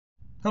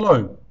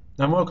Hello,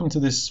 and welcome to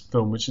this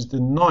film, which is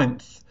the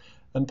ninth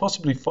and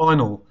possibly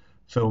final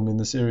film in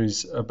the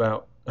series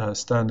about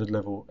standard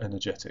level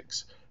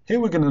energetics. Here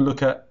we're going to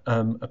look at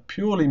a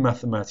purely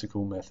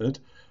mathematical method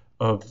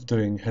of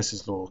doing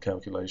Hess's law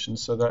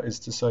calculations. So that is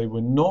to say, we're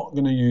not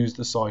going to use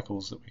the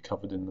cycles that we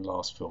covered in the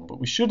last film, but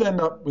we should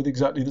end up with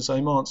exactly the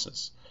same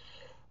answers.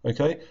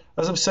 Okay,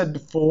 as I've said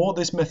before,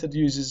 this method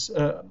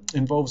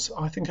involves,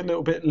 I think, a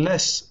little bit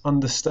less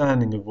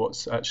understanding of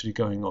what's actually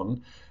going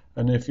on.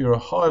 And if you're a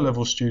higher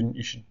level student,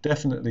 you should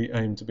definitely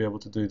aim to be able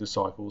to do the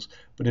cycles.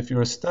 But if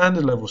you're a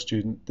standard level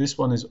student, this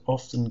one is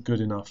often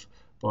good enough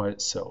by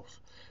itself.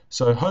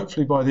 So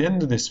hopefully by the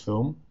end of this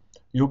film,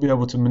 you'll be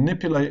able to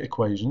manipulate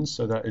equations,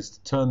 so that is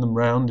to turn them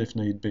round if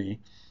need be,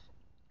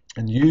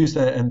 and use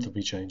their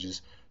enthalpy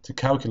changes to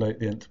calculate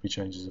the enthalpy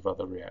changes of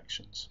other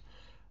reactions.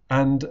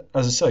 And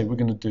as I say, we're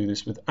going to do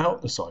this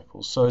without the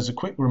cycles. So as a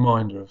quick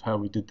reminder of how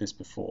we did this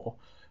before,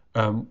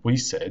 we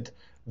said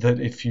that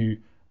if you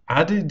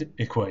added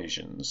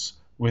equations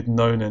with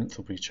known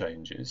enthalpy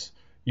changes,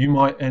 you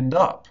might end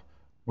up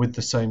with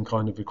the same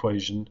kind of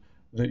equation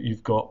that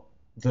you've got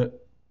that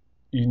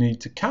you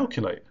need to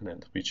calculate an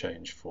enthalpy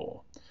change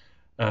for.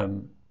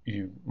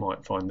 You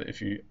might find that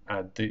if you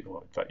add in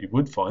fact you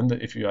would find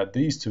that if you add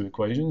these two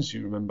equations,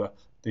 you remember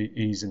the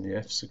E's and the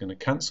F's are going to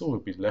cancel. We'll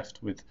be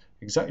left with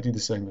exactly the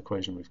same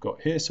equation we've got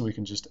here, so we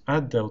can just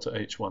add delta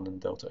H1 and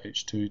delta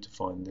H2 to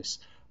find this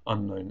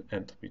unknown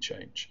enthalpy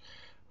change.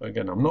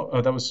 Again,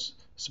 that was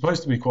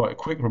supposed to be quite a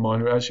quick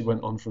reminder. It actually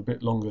went on for a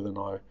bit longer than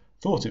I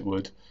thought it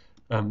would.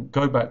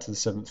 Go back to the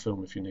 7th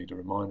film if you need a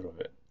reminder of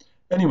it.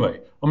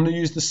 Anyway, I'm going to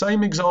use the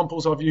same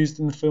examples I've used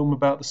in the film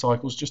about the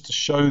cycles just to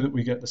show that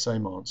we get the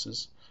same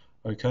answers.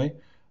 Okay,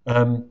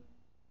 and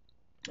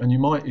you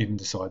might even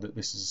decide that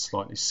this is a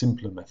slightly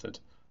simpler method,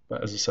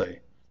 but as I say,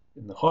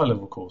 in the high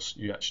level course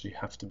you actually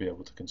have to be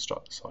able to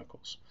construct the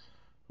cycles.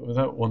 But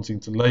without wanting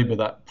to labour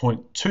that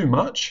point too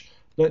much,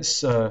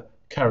 let's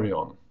carry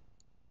on.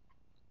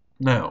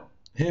 Now,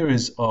 here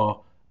is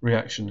our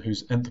reaction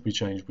whose enthalpy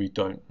change we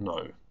don't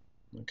know.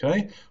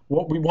 Okay,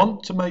 what we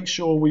want to make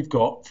sure we've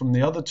got from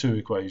the other two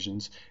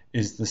equations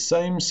is the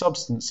same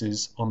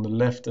substances on the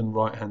left and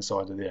right hand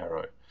side of the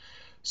arrow.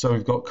 So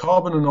we've got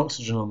carbon and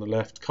oxygen on the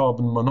left,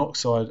 carbon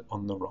monoxide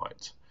on the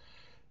right.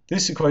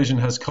 This equation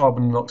has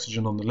carbon and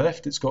oxygen on the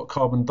left, it's got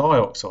carbon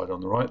dioxide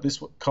on the right.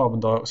 This carbon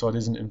dioxide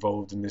isn't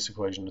involved in this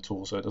equation at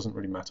all, so it doesn't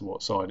really matter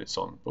what side it's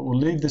on. But we'll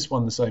leave this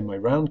one the same way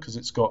round because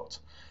it's got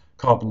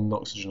carbon and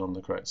oxygen on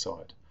the correct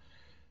side.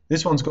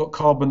 This one's got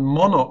carbon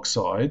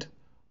monoxide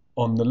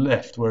on the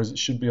left, whereas it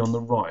should be on the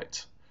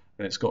right.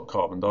 And it's got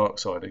carbon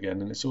dioxide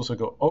again, and it's also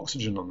got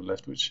oxygen on the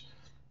left, which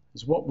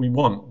is what we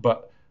want,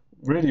 but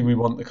really we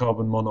want the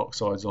carbon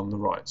monoxides on the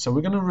right. So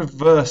we're going to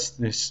reverse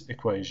this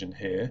equation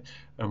here,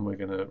 and we're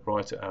going to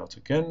write it out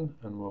again,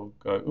 and we'll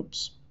go,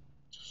 oops,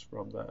 just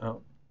rub that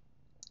out.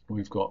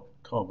 We've got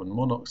carbon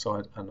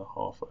monoxide and a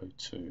half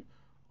O2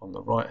 on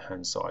the right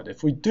hand side.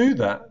 If we do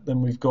that,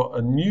 then we've got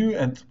a new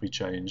enthalpy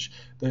change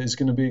that is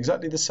going to be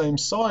exactly the same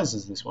size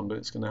as this one, but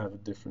it's going to have a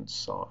different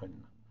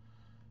sign.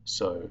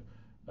 So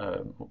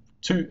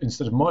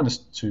instead of minus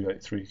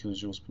 283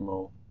 kilojoules per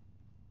mole,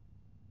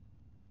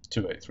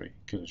 283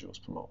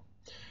 kilojoules per mole.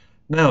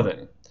 Now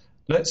then,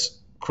 let's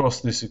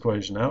cross this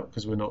equation out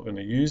because we're not going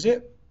to use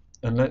it,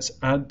 and let's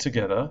add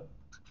together,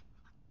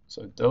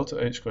 so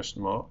delta H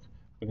question mark,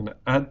 we're going to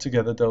add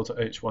together delta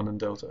H1 and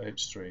delta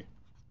H3.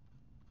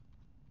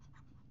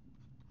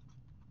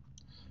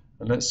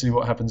 And let's see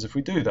what happens if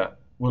we do that.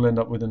 We'll end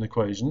up with an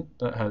equation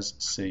that has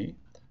C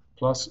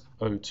plus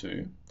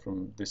O2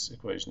 from this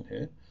equation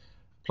here,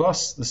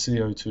 plus the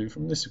CO2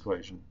 from this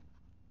equation.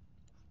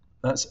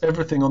 That's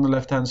everything on the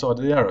left-hand side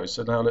of the arrow.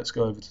 So now let's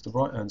go over to the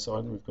right-hand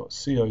side, and we've got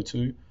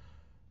CO2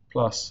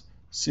 plus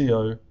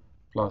CO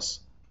plus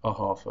a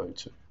half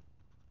O2.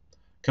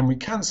 Can we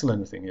cancel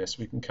anything? Yes,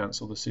 we can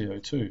cancel the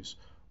CO2s.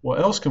 What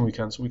else can we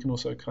cancel? We can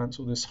also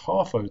cancel this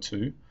half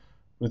O2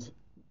 with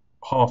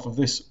half of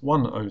this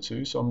one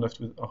O2, so I'm left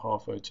with a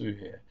half O2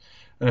 here.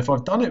 And if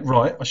I've done it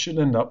right, I should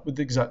end up with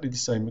exactly the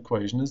same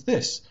equation as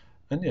this.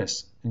 And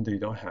yes,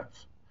 indeed I have.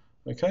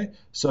 Okay,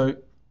 so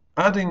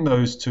adding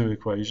those two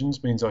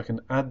equations means I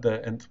can add their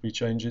enthalpy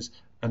changes,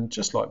 and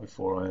just like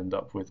before, I end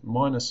up with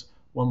minus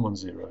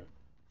 110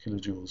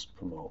 kilojoules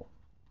per mole.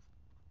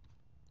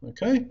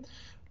 Okay,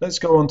 let's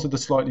go on to the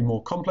slightly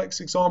more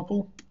complex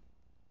example,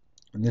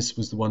 and this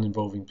was the one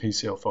involving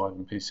PCl5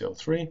 and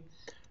PCl3.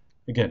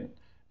 Again,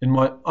 in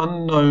my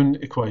unknown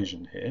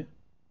equation here,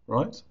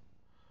 right,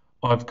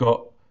 I've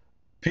got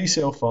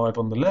PCl5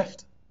 on the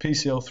left,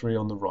 PCl3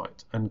 on the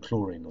right, and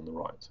chlorine on the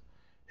right.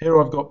 Here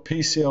I've got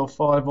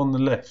PCl5 on the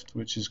left,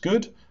 which is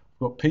good. I've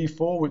got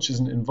P4, which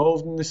isn't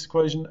involved in this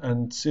equation,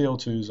 and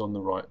Cl2 is on the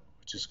right,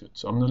 which is good.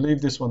 So I'm going to leave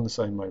this one the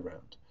same way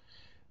round.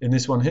 In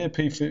this one here,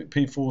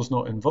 P4 is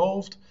not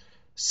involved.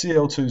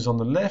 Cl2 is on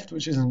the left,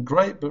 which isn't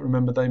great, but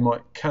remember they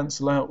might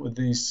cancel out with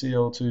these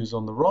Cl2s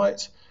on the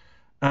right.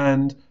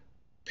 And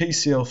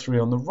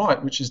PCl3 on the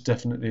right, which is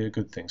definitely a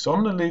good thing. So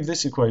I'm going to leave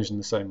this equation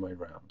the same way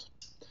round.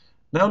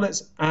 Now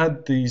let's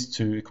add these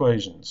two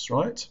equations,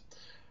 right?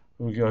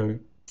 we go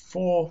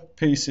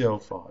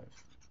 4PCl5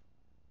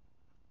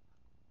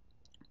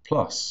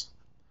 plus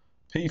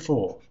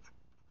P4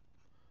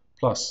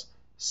 plus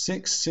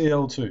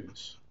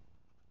 6Cl2s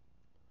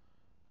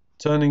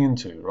turning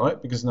into, right,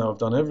 because now I've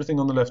done everything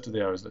on the left of the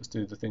arrows, let's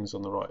do the things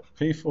on the right.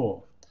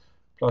 P4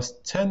 plus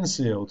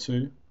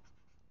 10Cl2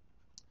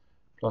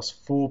 plus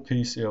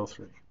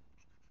 4PCl3.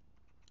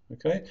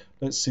 Okay,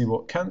 let's see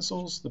what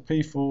cancels. The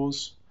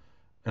P4s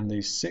and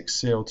these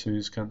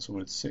 6Cl2s cancel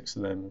with 6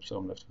 of them, so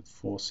I'm left with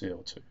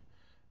 4Cl2.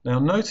 Now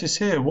notice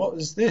here, what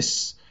is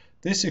this?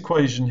 This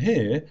equation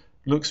here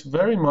looks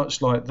very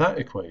much like that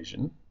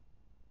equation,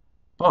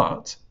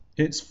 but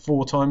it's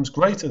 4 times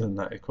greater than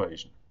that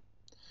equation.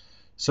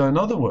 So in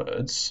other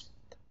words,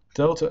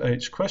 delta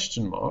H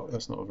question mark,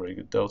 that's not a very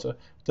good delta,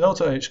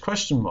 delta H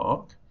question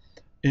mark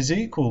is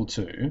equal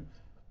to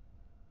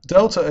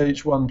delta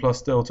H1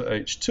 plus delta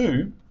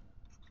H2,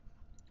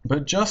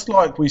 but just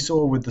like we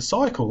saw with the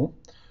cycle,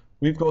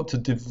 we've got to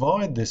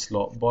divide this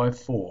lot by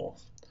 4,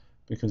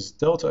 because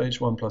delta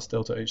H1 plus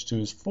delta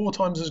H2 is 4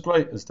 times as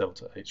great as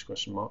delta H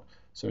question mark,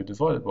 so we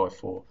divide it by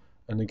 4,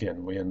 and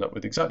again we end up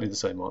with exactly the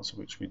same answer,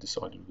 which we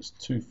decided was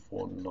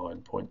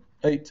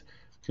 249.8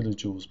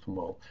 kilojoules per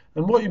mole.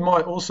 And what you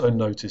might also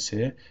notice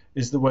here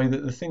is the way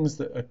that the things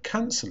that are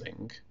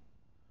cancelling,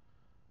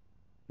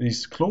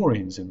 these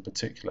chlorines in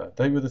particular,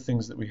 they were the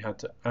things that we had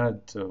to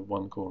add to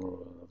one corner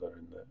or another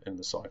in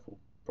the cycle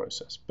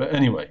process. But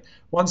anyway,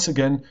 once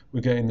again, we're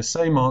getting the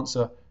same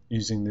answer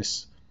using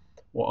this,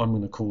 what I'm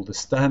going to call the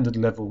standard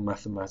level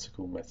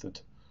mathematical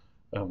method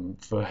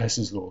for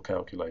Hess's law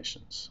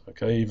calculations.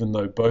 Okay, even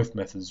though both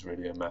methods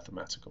really are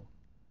mathematical.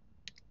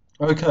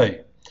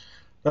 Okay.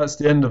 That's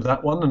the end of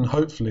that one, and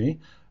hopefully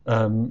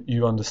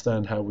you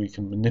understand how we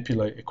can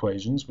manipulate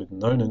equations with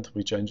known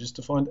enthalpy changes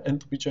to find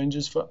enthalpy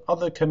changes for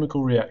other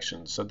chemical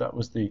reactions. So that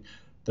was the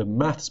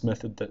maths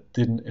method that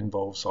didn't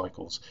involve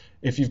cycles.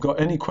 If you've got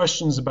any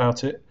questions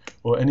about it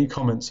or any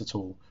comments at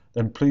all,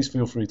 then please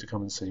feel free to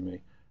come and see me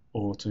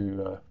or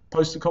to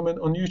post a comment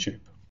on YouTube.